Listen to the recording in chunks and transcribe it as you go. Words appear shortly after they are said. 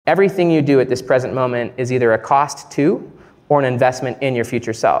Everything you do at this present moment is either a cost to or an investment in your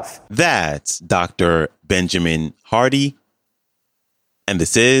future self. That's Dr. Benjamin Hardy. And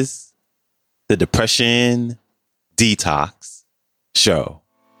this is the Depression Detox Show.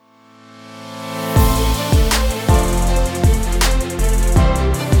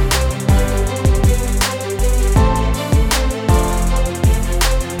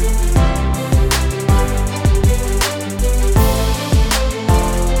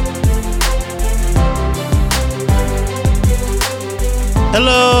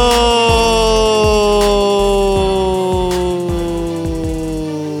 Hello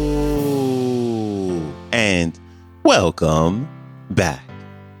and welcome back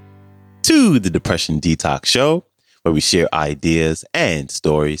to the Depression Detox Show, where we share ideas and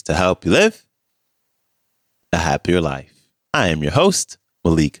stories to help you live a happier life. I am your host,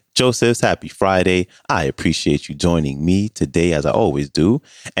 Malik Josephs. Happy Friday. I appreciate you joining me today, as I always do.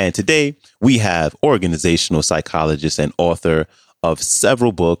 And today we have organizational psychologist and author of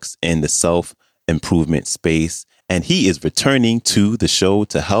several books in the self-improvement space. And he is returning to the show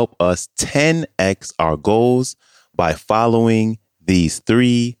to help us 10x our goals by following these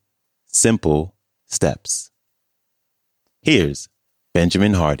 3 simple steps. Here's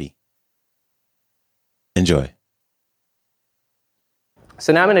Benjamin Hardy. Enjoy.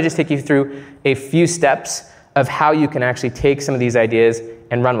 So now I'm going to just take you through a few steps of how you can actually take some of these ideas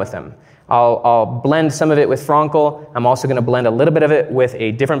and run with them. I'll blend some of it with Frankl. I'm also going to blend a little bit of it with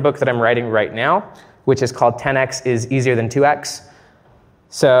a different book that I'm writing right now, which is called 10x is easier than 2x.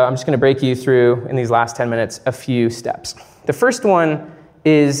 So I'm just going to break you through, in these last 10 minutes, a few steps. The first one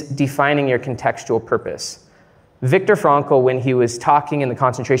is defining your contextual purpose. Viktor Frankl, when he was talking in the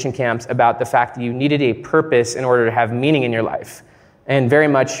concentration camps about the fact that you needed a purpose in order to have meaning in your life, and very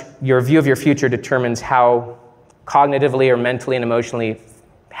much your view of your future determines how cognitively or mentally and emotionally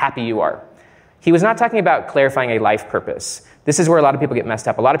happy you are. He was not talking about clarifying a life purpose. This is where a lot of people get messed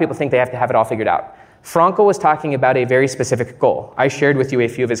up. A lot of people think they have to have it all figured out. Frankl was talking about a very specific goal. I shared with you a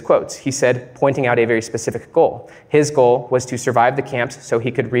few of his quotes. He said, pointing out a very specific goal. His goal was to survive the camps so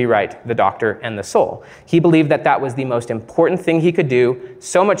he could rewrite The Doctor and the Soul. He believed that that was the most important thing he could do,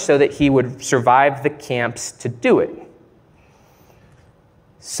 so much so that he would survive the camps to do it.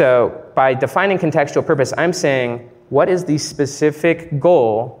 So by defining contextual purpose, I'm saying, what is the specific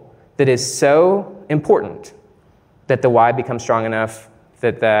goal that is so important that the why becomes strong enough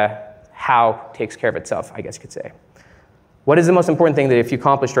that the how takes care of itself, I guess you could say. What is the most important thing that if you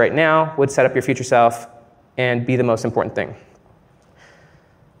accomplished right now would set up your future self and be the most important thing?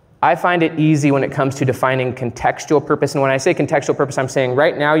 I find it easy when it comes to defining contextual purpose. And when I say contextual purpose, I'm saying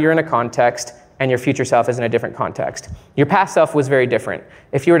right now you're in a context and your future self is in a different context. Your past self was very different.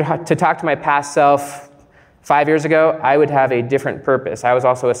 If you were to talk to my past self 5 years ago, I would have a different purpose. I was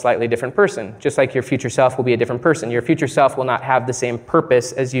also a slightly different person. Just like your future self will be a different person. Your future self will not have the same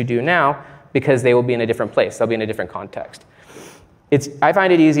purpose as you do now because they will be in a different place. They'll be in a different context. I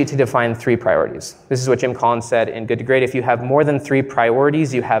find it easy to define 3 priorities. This is what Jim Collins said in Good to Great. If you have more than 3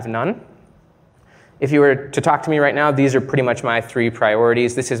 priorities, you have none. If you were to talk to me right now, these are pretty much my 3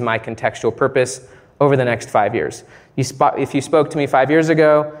 priorities. This is my contextual purpose over the next 5 years. If you spoke to me 5 years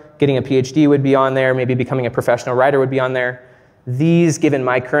ago, getting a Ph.D. would be on there, maybe becoming a professional writer would be on there. These, given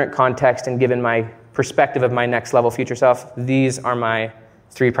my current context and given my perspective of my next level future self, these are my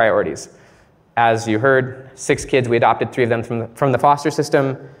 3 priorities. As you heard, 6 kids, we adopted 3 of them from the foster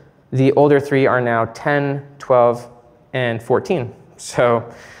system. The older 3 are now 10, 12, and 14.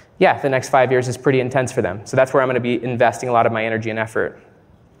 So yeah, the next 5 years is pretty intense for them. So that's where I'm going to be investing a lot of my energy and effort.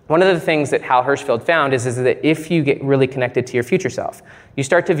 One of the things that Hal Hershfield found is that if you get really connected to your future self, you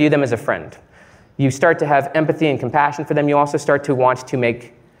start to view them as a friend. You start to have empathy and compassion for them. You also start to want to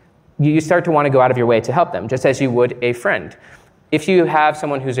go out of your way to help them, just as you would a friend. If you have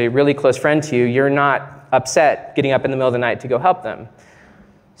someone who's a really close friend to you, you're not upset getting up in the middle of the night to go help them.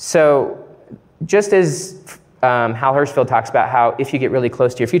 So just as Hal Hershfield talks about how if you get really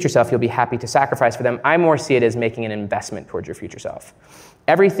close to your future self, you'll be happy to sacrifice for them, I more see it as making an investment towards your future self.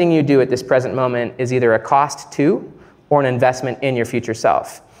 Everything you do at this present moment is either a cost to or an investment in your future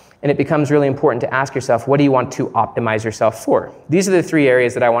self. And it becomes really important to ask yourself, what do you want to optimize yourself for? These are the 3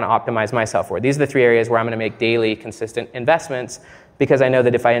 areas that I want to optimize myself for. These are the 3 areas where I'm going to make daily, consistent investments because I know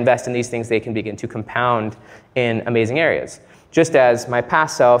that if I invest in these things, they can begin to compound in amazing areas. Just as my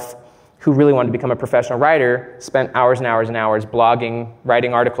past self, who really wanted to become a professional writer, spent hours and hours and hours blogging,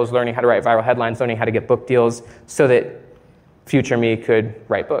 writing articles, learning how to write viral headlines, learning how to get book deals so that future me could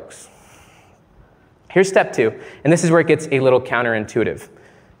write books. Here's step 2, and this is where it gets a little counterintuitive.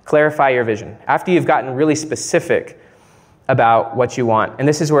 Clarify your vision. After you've gotten really specific about what you want. And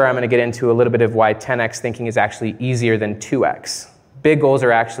this is where I'm going to get into a little bit of why 10x thinking is actually easier than 2x. Big goals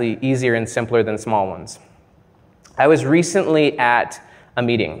are actually easier and simpler than small ones. I was recently at a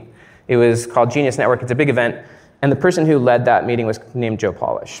meeting. It was called Genius Network. It's a big event. And the person who led that meeting was named Joe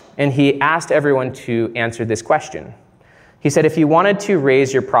Polish. And he asked everyone to answer this question. He said, if you wanted to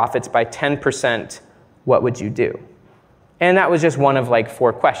raise your profits by 10%, what would you do? And that was just one of like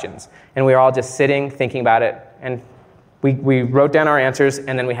 4 questions. And we were all just sitting, thinking about it. And we wrote down our answers,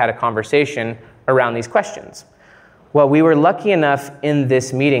 and then we had a conversation around these questions. Well, we were lucky enough in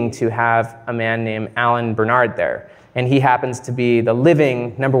this meeting to have a man named Alan Bernard there. And he happens to be the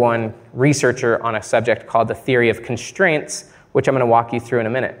living #1 researcher on a subject called the theory of constraints, which I'm going to walk you through in a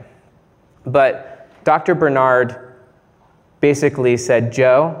minute. But Dr. Bernard basically said,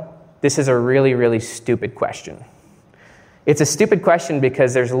 Joe, this is a really, really stupid question. It's a stupid question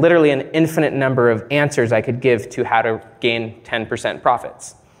because there's literally an infinite number of answers I could give to how to gain 10%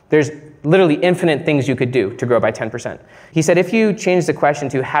 profits. There's literally infinite things you could do to grow by 10%. He said, if you change the question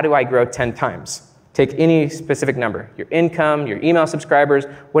to how do I grow 10 times, take any specific number, your income, your email subscribers,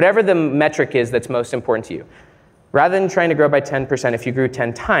 whatever the metric is that's most important to you. Rather than trying to grow by 10%, if you grew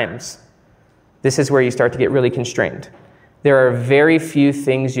 10 times, this is where you start to get really constrained. There are very few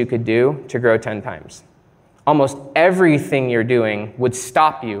things you could do to grow 10 times. Almost everything you're doing would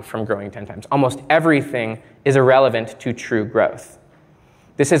stop you from growing 10 times. Almost everything is irrelevant to true growth.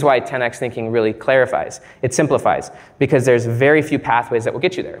 This is why 10x thinking really clarifies. It simplifies, because there's very few pathways that will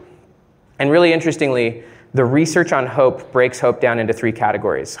get you there. And really interestingly, the research on hope breaks hope down into 3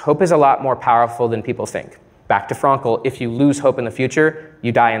 categories. Hope is a lot more powerful than people think. Back to Frankl, if you lose hope in the future,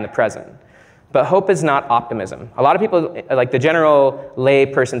 you die in the present. But hope is not optimism. A lot of people, like the general lay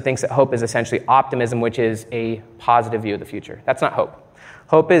person, thinks that hope is essentially optimism, which is a positive view of the future. That's not hope.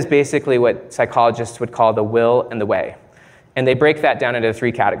 Hope is basically what psychologists would call the will and the way. And they break that down into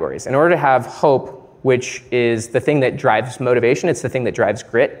 3 categories. In order to have hope, which is the thing that drives motivation, it's the thing that drives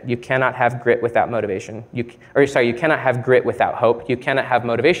grit. You cannot have grit without motivation. You cannot have grit without hope. You cannot have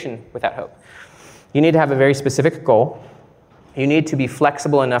motivation without hope. You need to have a very specific goal. You need to be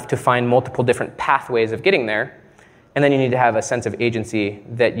flexible enough to find multiple different pathways of getting there. And then you need to have a sense of agency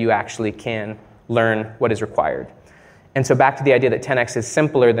that you actually can learn what is required. And so back to the idea that 10x is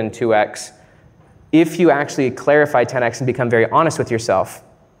simpler than 2x, if you actually clarify 10x and become very honest with yourself,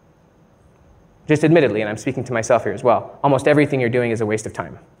 just admittedly, and I'm speaking to myself here as well, almost everything you're doing is a waste of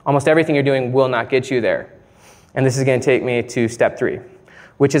time. Almost everything you're doing will not get you there. And this is going to take me to step 3,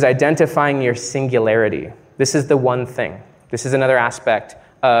 which is identifying your singularity. This is the one thing. This is another aspect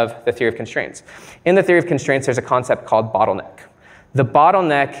of the theory of constraints. In the theory of constraints, there's a concept called bottleneck. The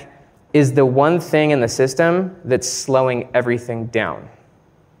bottleneck is the one thing in the system that's slowing everything down.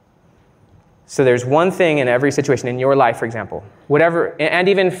 So there's one thing in every situation, in your life, for example, whatever, and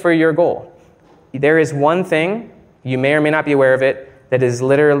even for your goal. There is one thing, you may or may not be aware of it, that is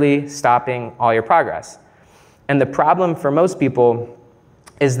literally stopping all your progress. And the problem for most people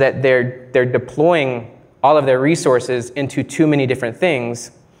is that they're deploying all of their resources into too many different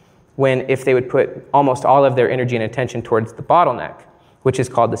things, when if they would put almost all of their energy and attention towards the bottleneck, which is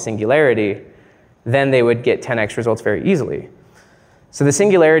called the singularity, then they would get 10x results very easily. So the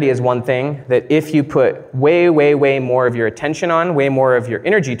singularity is one thing that if you put way, way, way more of your attention on, way more of your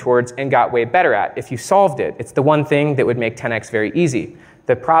energy towards, and got way better at, if you solved it, it's the one thing that would make 10x very easy.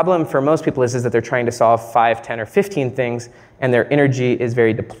 The problem for most people is that they're trying to solve 5, 10, or 15 things, and their energy is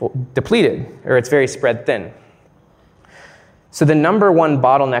very depleted, or it's very spread thin. So the number one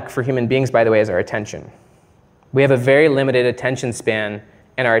bottleneck for human beings, by the way, is our attention. We have a very limited attention span,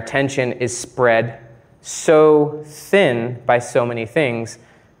 and our attention is spread so thin by so many things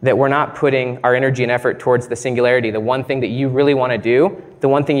that we're not putting our energy and effort towards the singularity, the one thing that you really want to do, the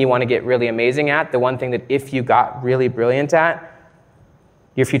one thing you want to get really amazing at, the one thing that if you got really brilliant at,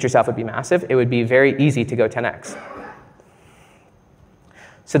 your future self would be massive. It would be very easy to go 10x.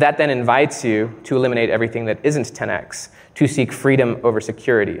 So that then invites you to eliminate everything that isn't 10x, to seek freedom over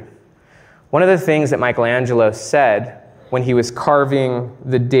security. One of the things that Michelangelo said when he was carving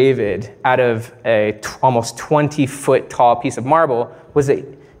the David out of a almost 20-foot tall piece of marble was that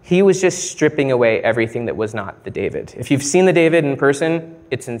he was just stripping away everything that was not the David. If you've seen the David in person,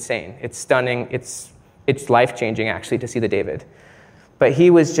 it's insane. It's stunning. It's life-changing, actually, to see the David. But he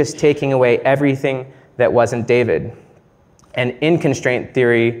was just taking away everything that wasn't David. And in constraint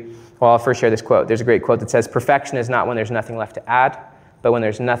theory, well, I'll first share this quote. There's a great quote that says, "Perfection is not when there's nothing left to add, but when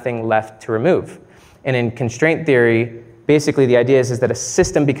there's nothing left to remove." And in constraint theory, basically the idea is that a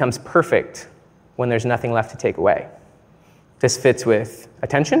system becomes perfect when there's nothing left to take away. This fits with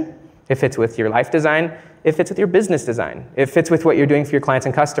attention. It fits with your life design. It fits with your business design. It fits with what you're doing for your clients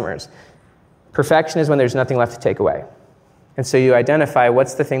and customers. Perfection is when there's nothing left to take away. And so you identify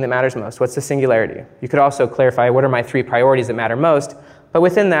what's the thing that matters most, what's the singularity. You could also clarify what are my 3 priorities that matter most, but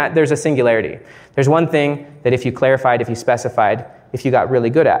within that, there's a singularity. There's one thing that if you clarified, if you specified, if you got really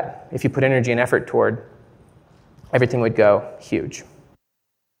good at, if you put energy and effort toward, everything would go huge.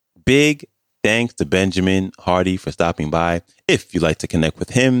 Big thanks to Benjamin Hardy for stopping by. If you'd like to connect with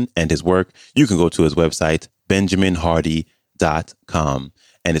him and his work, you can go to his website, benjaminhardy.com.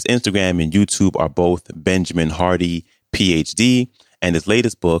 And his Instagram and YouTube are both Benjamin Hardy, Ph.D. And his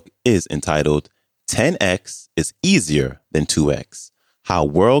latest book is entitled 10X is Easier Than 2X. How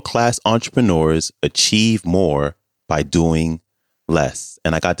World-Class Entrepreneurs Achieve More by Doing Less.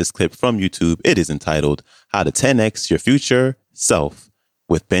 And I got this clip from YouTube. It is entitled How to 10X Your Future Self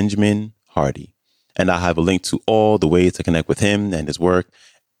with Benjamin Hardy. And I have a link to all the ways to connect with him and his work,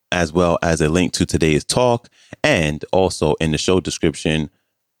 as well as a link to today's talk. And also in the show description,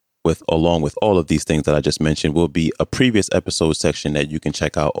 along with all of these things that I just mentioned, will be a previous episode section that you can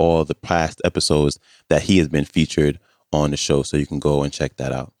check out all the past episodes that he has been featured on the show. So you can go and check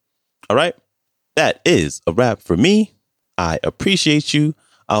that out. All right. That is a wrap for me. I appreciate you.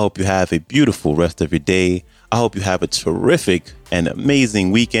 I hope you have a beautiful rest of your day. I hope you have a terrific and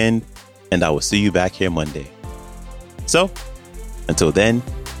amazing weekend. And I will see you back here Monday. So until then,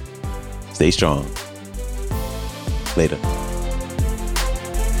 stay strong. Later.